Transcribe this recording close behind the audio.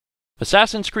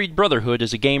Assassin's Creed Brotherhood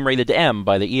is a game rated M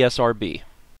by the ESRB.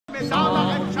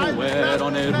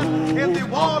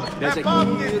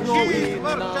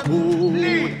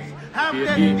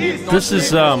 This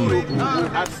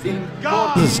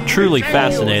is truly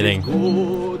fascinating.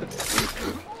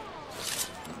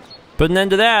 Put an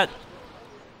end to that.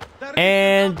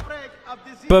 And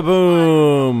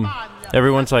ba-boom.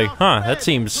 Everyone's like, huh, that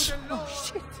seems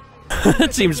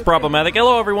that seems problematic.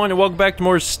 Hello everyone and welcome back to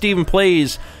more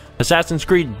StephenPlays Assassin's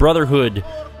Creed Brotherhood,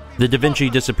 the Vinci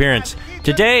Disappearance.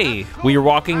 Today, we are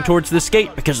walking towards this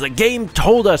gate because the game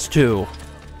told us to.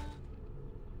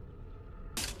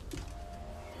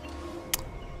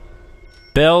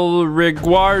 Bel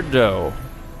Riguardo,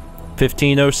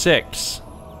 1506.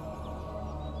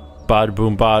 Bada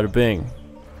boom, bada bing.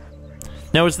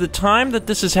 Now, is the time that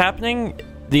this is happening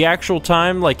the actual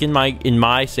time, like in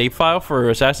my save file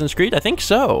for Assassin's Creed? I think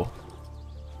so.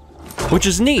 Which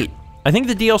is neat. I think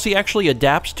the DLC actually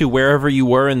adapts to wherever you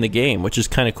were in the game, which is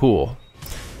kind of cool.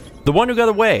 The one who got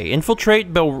away.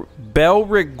 Infiltrate Bel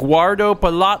Riguardo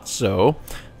Palazzo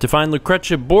to find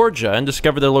Lucrezia Borgia and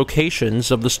discover the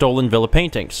locations of the stolen villa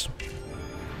paintings.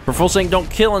 For full saying, don't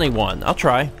kill anyone. I'll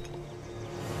try.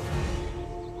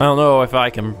 I don't know if I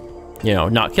can, you know,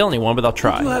 not kill anyone, but I'll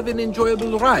try. Did you have an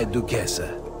enjoyable ride, Duchess?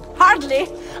 Hardly.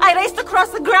 I raced across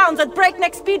the grounds at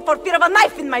breakneck speed for fear of a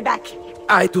knife in my back.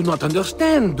 I do not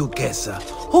understand, Duchess.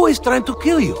 Who is trying to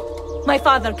kill you? My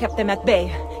father kept them at bay,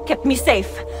 kept me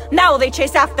safe. Now they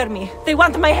chase after me. They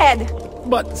want my head.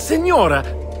 But, Signora...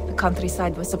 The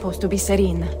countryside was supposed to be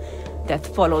serene.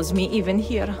 Death follows me even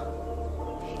here.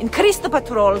 Increase the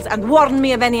patrols and warn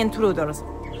me of any intruders.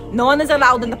 No one is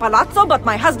allowed in the palazzo but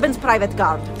my husband's private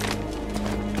guard.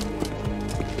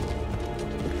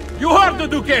 You heard the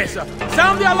Duchess!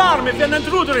 Sound the alarm if an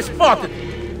intruder is spotted!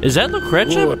 Is that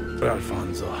Lucrezia? Poor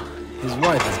Alfonso. His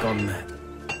wife has gone mad.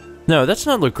 No, that's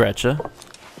not Lucrezia.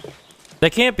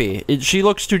 That can't be. She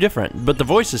looks too different, but the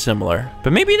voice is similar.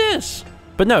 But maybe it is.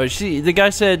 But no, the guy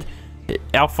said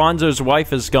Alfonso's wife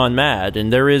has gone mad,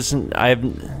 and there isn't...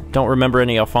 don't remember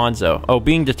any Alfonso. Oh,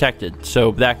 being detected.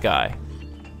 So, that guy.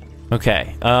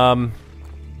 Okay,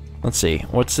 let's see.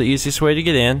 What's the easiest way to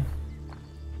get in?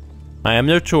 I am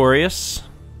notorious.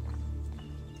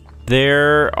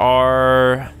 There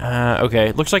are...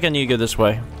 okay, looks like I need to go this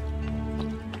way.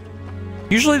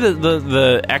 Usually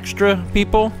the extra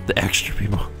people...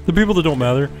 The people that don't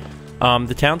matter.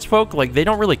 The townsfolk, like, they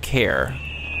don't really care.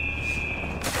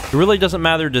 It really doesn't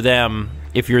matter to them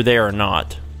if you're there or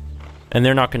not. And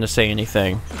they're not going to say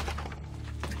anything.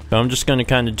 So I'm just going to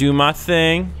kind of do my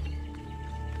thing.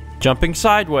 Jumping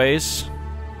sideways.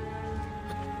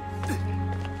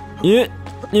 Whoop!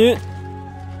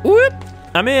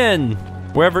 I'm in!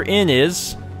 Wherever in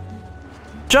is.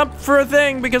 Jump for a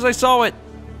thing because I saw it!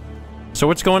 So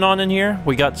what's going on in here?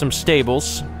 We got some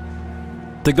stables.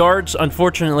 The guards,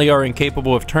 unfortunately, are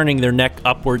incapable of turning their neck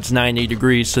upwards 90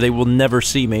 degrees, so they will never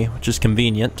see me, which is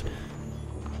convenient.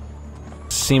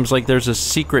 Seems like there's a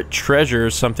secret treasure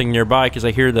or something nearby because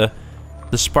I hear the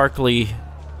sparkly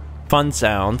fun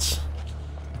sounds.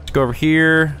 Let's go over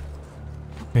here.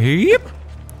 Yep.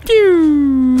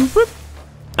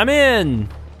 I'm in.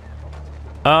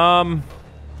 I'm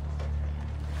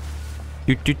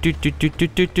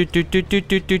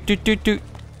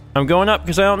going up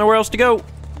because I don't know where else to go.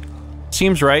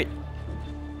 Seems right.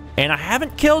 And I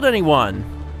haven't killed anyone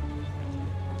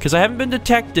because I haven't been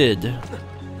detected.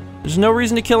 There's no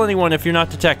reason to kill anyone if you're not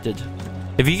detected.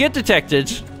 If you get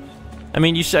detected, I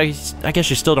mean, I guess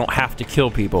you still don't have to kill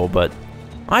people, but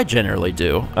I generally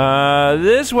do.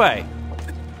 This way.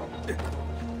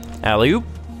 Alley-oop.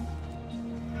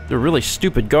 They're really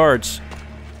stupid guards.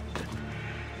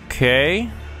 Okay.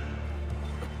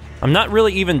 I'm not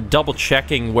really even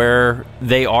double-checking where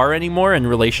they are anymore in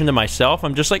relation to myself.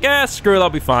 I'm just like, screw it, I'll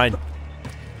be fine.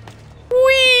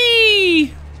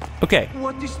 Whee! Okay.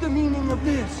 What is the meaning of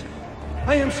this?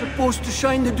 I am supposed to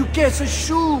shine the Duchess's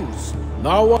shoes.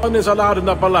 No one is allowed in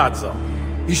the palazzo.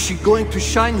 Is she going to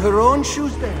shine her own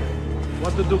shoes then?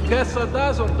 What the Duchessa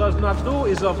does or does not do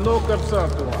is of no concern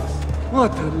to us.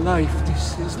 What a life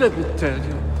this is, let me tell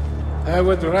you. I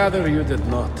would rather you did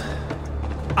not.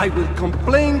 I will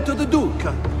complain to the Duke.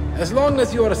 As long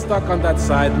as you are stuck on that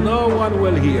side, no one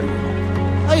will hear you.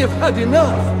 I have had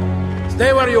enough.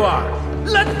 Stay where you are.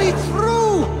 Let me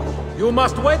through! You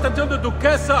must wait until the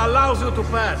Duchessa allows you to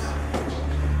pass.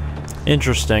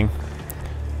 Interesting.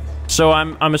 So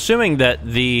I'm assuming that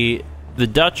the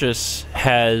Duchess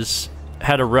has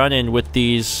had a run-in with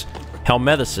these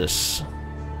Helmeticists.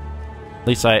 At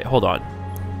least hold on.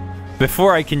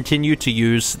 Before I continue to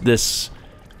use this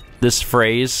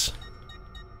phrase,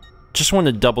 Just want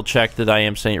to double check that I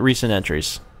am saying recent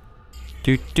entries.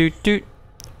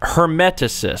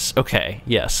 Hermeticis. Okay,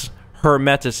 yes.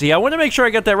 Hermeticis. I want to make sure I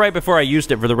got that right before I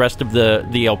used it for the rest of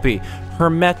the LP.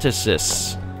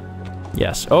 Hermeticis.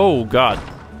 Yes. Oh, God.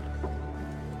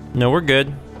 No, we're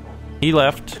good. He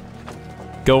left.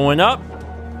 Going up.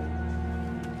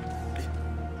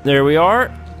 There we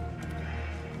are.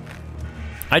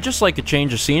 I just like a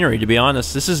change of scenery, to be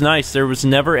honest. This is nice. There was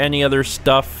never any other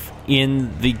stuff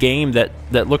in the game that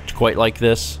looked quite like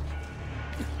this.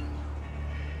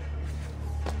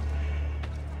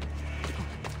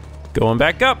 Going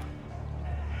back up.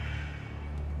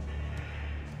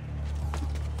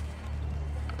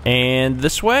 And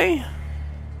this way?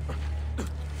 I'm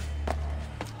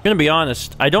gonna be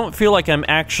honest, I don't feel like I'm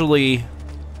actually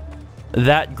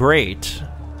that great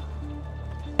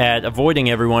at avoiding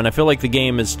everyone. I feel like the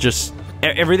game is just...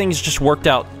 everything's just worked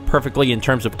out perfectly in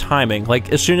terms of timing.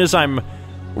 Like, as soon as I'm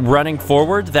running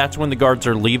forward, that's when the guards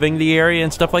are leaving the area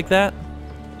and stuff like that.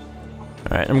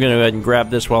 Alright, I'm gonna go ahead and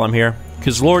grab this while I'm here.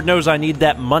 Because Lord knows I need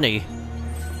that money.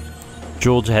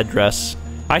 Jeweled headdress.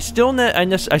 I still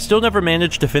never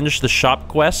managed to finish the shop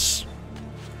quests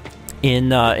in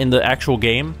the actual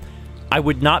game. I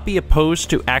would not be opposed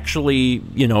to actually,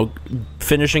 you know,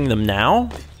 finishing them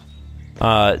now.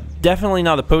 Definitely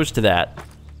not opposed to that.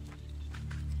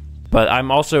 But I'm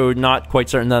also not quite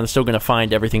certain that I'm still going to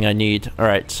find everything I need.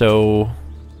 Alright, so...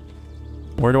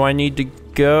 where do I need to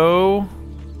go?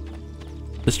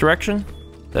 This direction?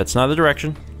 That's not the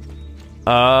direction.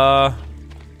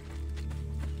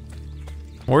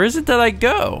 Where is it that I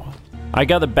go? I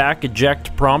got a back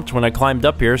eject prompt when I climbed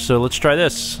up here, so let's try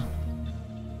this.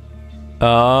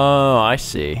 Oh, I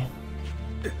see.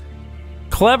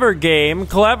 Clever game,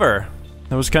 clever.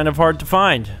 That was kind of hard to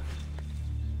find.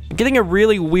 I'm getting a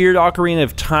really weird Ocarina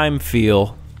of Time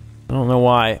feel. I don't know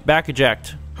why. Back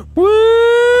eject.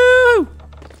 Woo!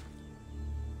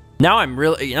 Now I'm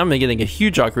getting a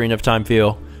huge Ocarina of Time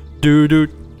feel. Doo-doo,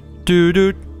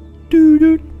 doo-doo,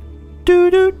 doo-doo,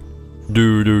 doo-doo,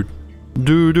 doo-doo,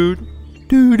 doo-doo,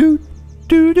 doo-doo,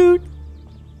 doo-doo. You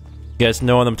guys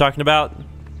know what I'm talking about?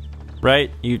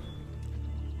 Right? You...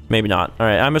 maybe not.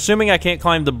 Alright, I'm assuming I can't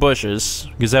climb the bushes,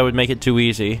 because that would make it too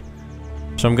easy.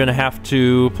 So I'm gonna have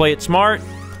to play it smart,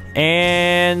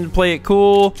 and play it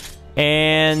cool,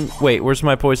 and... wait, where's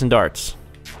my poison darts?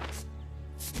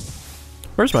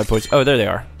 Where's my poison... oh, there they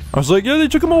are. I was like, yeah, they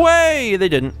took them away! They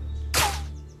didn't.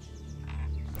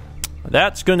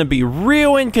 That's gonna be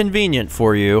real inconvenient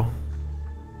for you.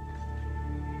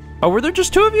 Oh, were there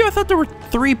just 2 of you? I thought there were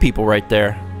 3 people right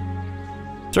there.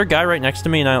 Is there a guy right next to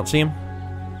me and I don't see him?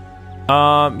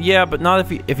 Yeah, but not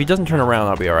if he doesn't turn around,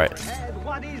 I'll be alright.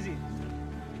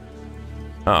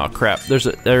 Oh, crap. There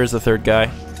is a 3rd guy.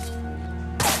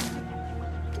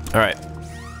 Alright.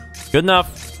 Good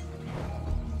enough.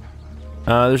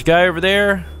 There's a guy over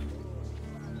there.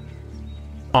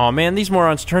 Aw, man, these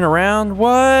morons turn around?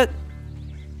 What?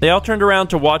 They all turned around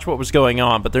to watch what was going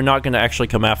on, but they're not going to actually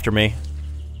come after me.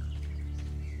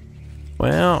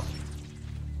 Well...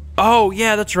 oh,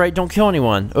 yeah, that's right. Don't kill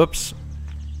anyone. Oops.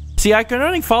 See, I can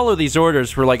only follow these orders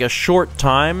for like a short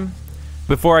time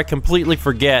before I completely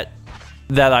forget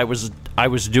that I was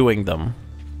doing them.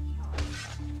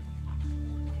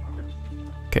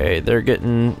 Okay, they're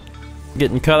getting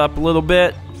cut up a little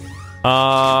bit.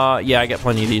 Yeah, I got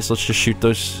plenty of these. Let's just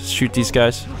shoot these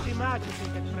guys.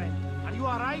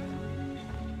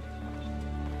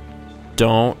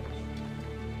 Don't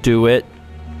do it.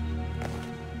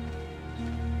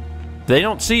 They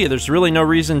don't see you. There's really no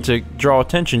reason to draw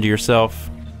attention to yourself.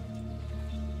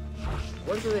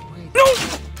 No!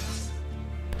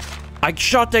 I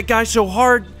shot that guy so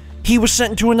hard, he was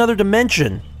sent into another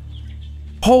dimension.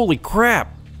 Holy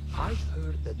crap.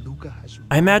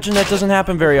 I imagine that doesn't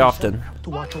happen very often.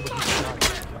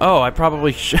 Oh, I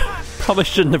probably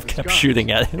shouldn't have kept shooting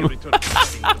at him.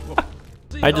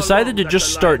 I decided to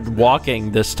just start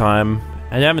walking this time.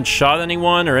 I haven't shot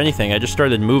anyone or anything. I just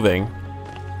started moving.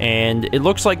 And it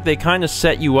looks like they kind of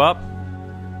set you up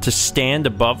to stand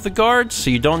above the guards,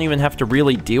 so you don't even have to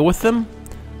really deal with them.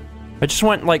 I just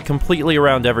went, like, completely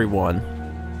around everyone.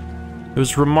 It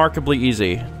was remarkably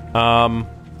easy.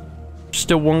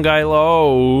 Still one guy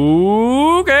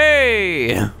low.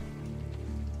 Okay!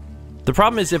 The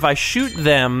problem is if I shoot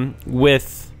them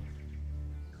with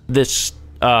this,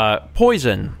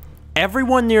 poison,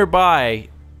 everyone nearby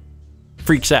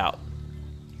freaks out.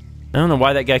 I don't know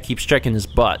why that guy keeps checking his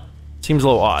butt. Seems a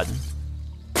little odd.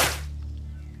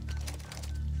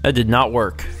 That did not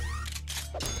work.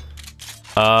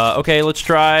 Okay, let's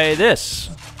try this.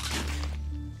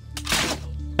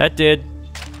 That did.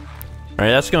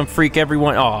 Alright, that's gonna freak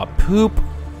everyone. Aw, poop.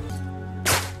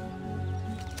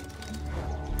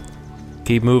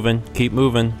 Keep moving, keep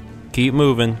moving, keep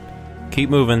moving,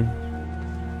 keep moving.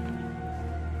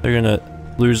 They're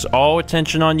gonna lose all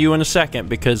attention on you in a second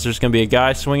because there's gonna be a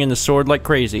guy swinging the sword like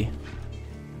crazy.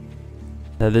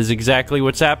 That is exactly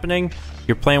what's happening.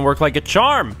 Your plan worked like a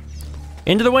charm.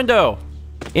 Into the window.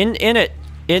 In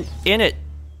it.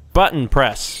 Button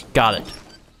press. Got it.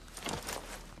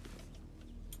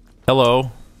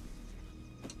 Hello.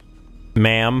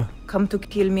 Ma'am. Come to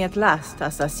kill me at last,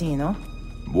 assassino.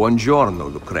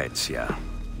 Buongiorno, Lucrezia.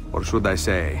 Or should I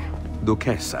say,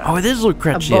 Duchessa. Oh, it is A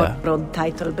Lucrezia. borrowed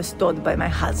title bestowed by my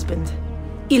husband.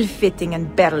 Ill-fitting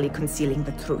and barely concealing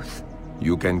the truth.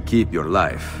 You can keep your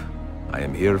life. I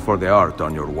am here for the art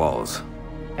on your walls.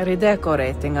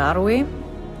 Redecorating, are we?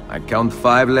 I count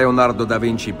 5 Leonardo da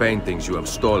Vinci paintings you have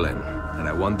stolen, and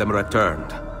I want them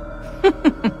returned.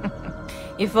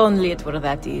 If only it were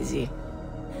that easy.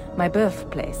 My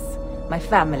birthplace, my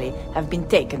family have been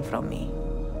taken from me.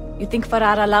 You think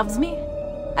Ferrara loves me?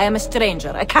 I am a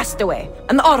stranger, a castaway,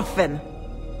 an orphan.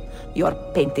 Your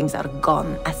paintings are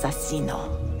gone, assassino.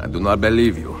 I do not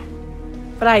believe you.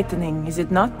 Frightening, is it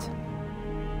not?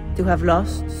 To have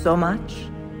lost so much?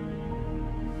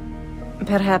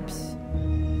 Perhaps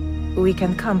we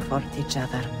can comfort each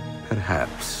other.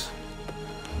 Perhaps.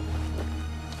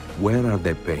 Where are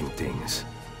the paintings?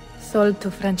 Sold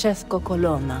to Francesco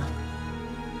Colonna.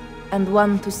 And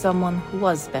one to someone who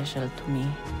was special to me.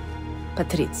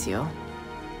 Patrizio.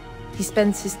 He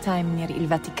spends his time near Il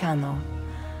Vaticano.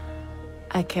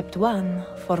 I kept one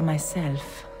for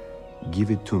myself.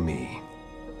 Give it to me.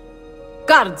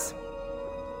 Guards!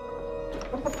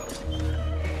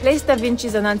 Place Da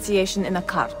Vinci's Annunciation in a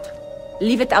cart.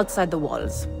 Leave it outside the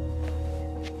walls.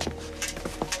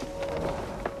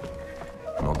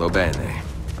 Molto bene.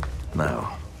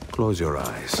 Now, close your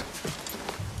eyes.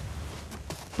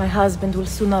 My husband will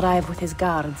soon arrive with his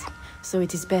guards, so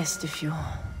it is best if you...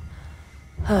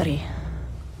 hurry.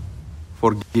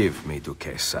 Forgive me,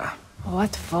 Duchessa.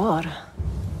 What for?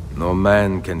 No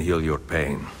man can heal your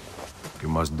pain. You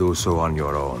must do so on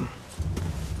your own.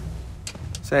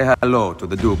 Say hello to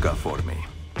the Duca for me.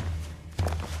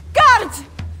 Guards!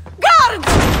 Guards!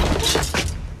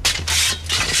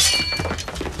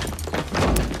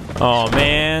 Oh,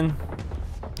 man.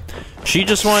 She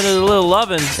just wanted a little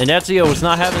loving, and Ezio was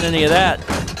not having any of that.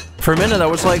 For a minute, I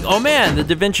was like, oh man, the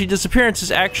Da Vinci Disappearance is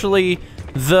actually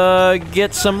the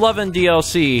Get Some Lovin'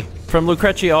 DLC from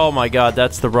Lucrezia. Oh my god,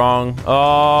 that's the wrong...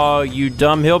 Oh, you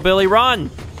dumb hillbilly, run!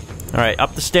 Alright,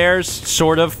 up the stairs,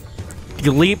 sort of.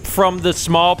 You leap from the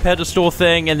small pedestal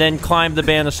thing and then climb the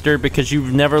banister because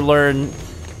you've never learned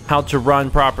how to run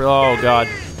properly. Oh god.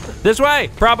 This way,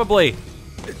 probably.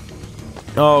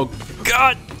 Oh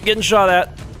god, getting shot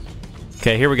at.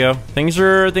 Okay, here we go. Things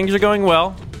are going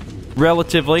well.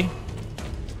 Relatively.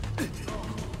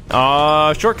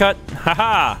 Shortcut.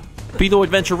 Haha. Beetle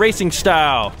Adventure Racing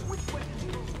style.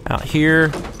 Out here.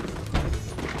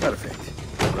 Perfect.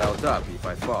 Route up if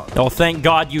I fall. Oh, thank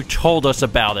God you told us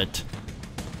about it.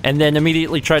 And then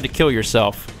immediately tried to kill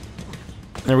yourself.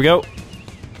 There we go.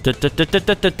 Hit.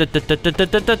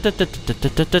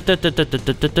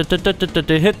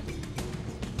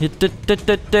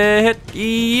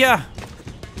 Yeah.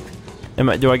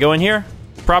 Do I go in here?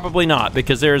 Probably not,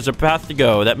 because there's a path to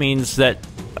go. That means that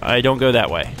I don't go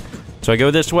that way. So I go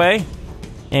this way,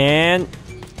 and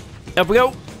up we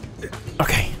go.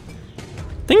 Okay.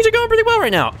 Things are going pretty well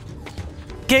right now.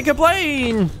 Can't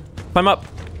complain. Climb up.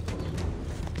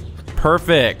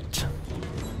 Perfect.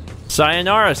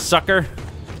 Sayonara, sucker.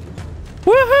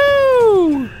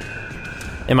 Woohoo!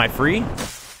 Am I free?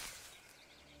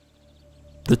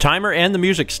 The timer and the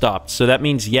music stopped, so that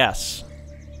means yes.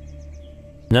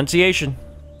 Annunciation.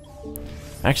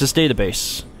 Access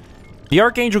database. The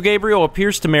Archangel Gabriel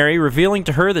appears to Mary, revealing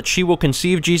to her that she will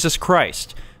conceive Jesus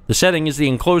Christ. The setting is the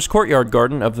enclosed courtyard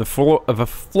garden of a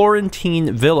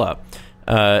Florentine villa.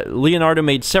 Leonardo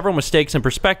made several mistakes in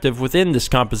perspective within this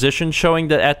composition, showing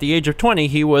that at the age of 20,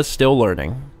 he was still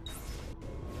learning.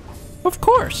 Of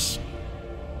course.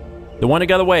 The one that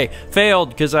got away.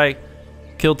 Failed, because I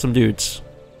killed some dudes.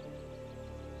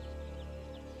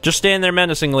 Just stand there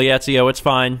menacingly, Ezio, it's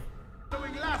fine.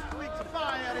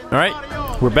 Alright,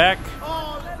 we're back.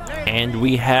 And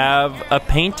we have a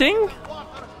painting?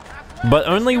 But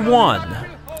only one.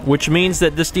 Which means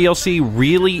that this DLC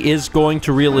really is going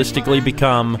to realistically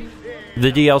become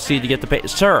the DLC to get the paint.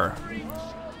 Sir.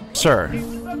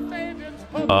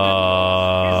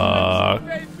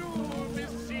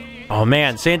 Oh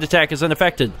man, sand attack is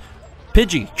unaffected.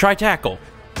 Pidgey, try tackle.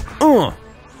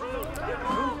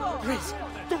 Please,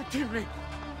 don't kill me.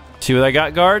 See what I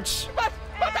got, guards? But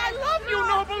I love you,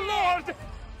 noble lord!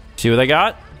 See what I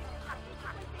got?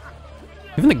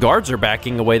 Even the guards are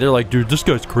backing away. They're like, dude, this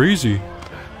guy's crazy.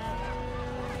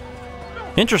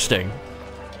 Interesting.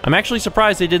 I'm actually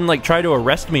surprised they didn't, like, try to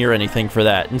arrest me or anything for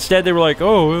that. Instead, they were like,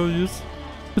 oh, well,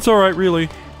 it's alright, really.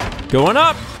 Going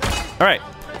up! Alright.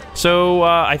 So,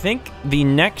 I think the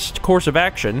next course of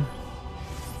action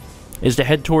is to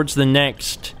head towards the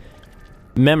next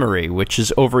memory, which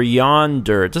is over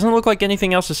yonder. It doesn't look like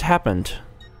anything else has happened.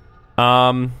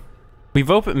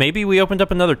 Maybe we opened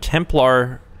up another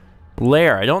Templar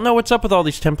lair. I don't know what's up with all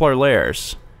these Templar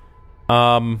lairs.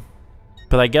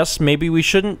 But I guess maybe we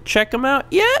shouldn't check them out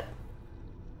yet?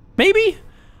 Maybe?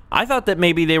 I thought that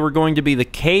maybe they were going to be the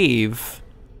cave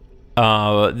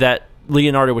that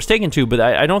Leonardo was taken to, but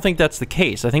I don't think that's the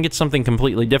case. I think it's something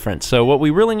completely different. So what we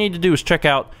really need to do is check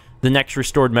out the next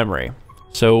restored memory.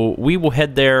 So we will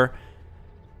head there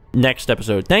next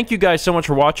episode. Thank you guys so much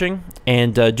for watching,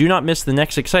 and do not miss the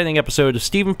next exciting episode of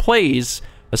Stephen Plays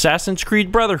Assassin's Creed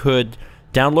Brotherhood,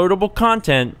 downloadable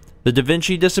content, the Da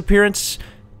Vinci Disappearance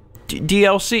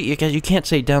DLC. You can't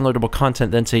say downloadable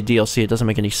content then say DLC. It doesn't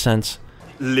make any sense.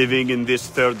 Living in this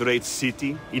third-rate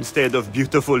city instead of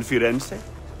beautiful Firenze?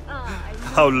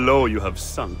 How low you have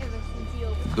sunk.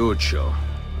 Duccio,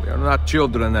 we are not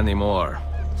children anymore.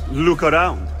 Look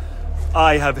around.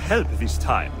 I have help this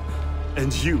time,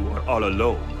 and you are all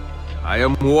alone. I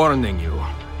am warning you.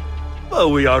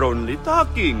 Well, we are only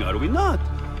talking, are we not?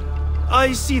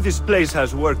 I see this place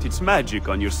has worked its magic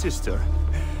on your sister.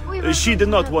 She did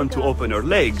not want to open her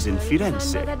legs in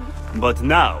Firenze, but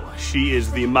now she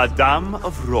is the Madame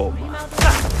of Rome.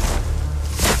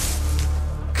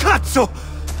 Cazzo!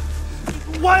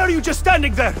 Why are you just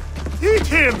standing there? Eat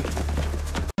him!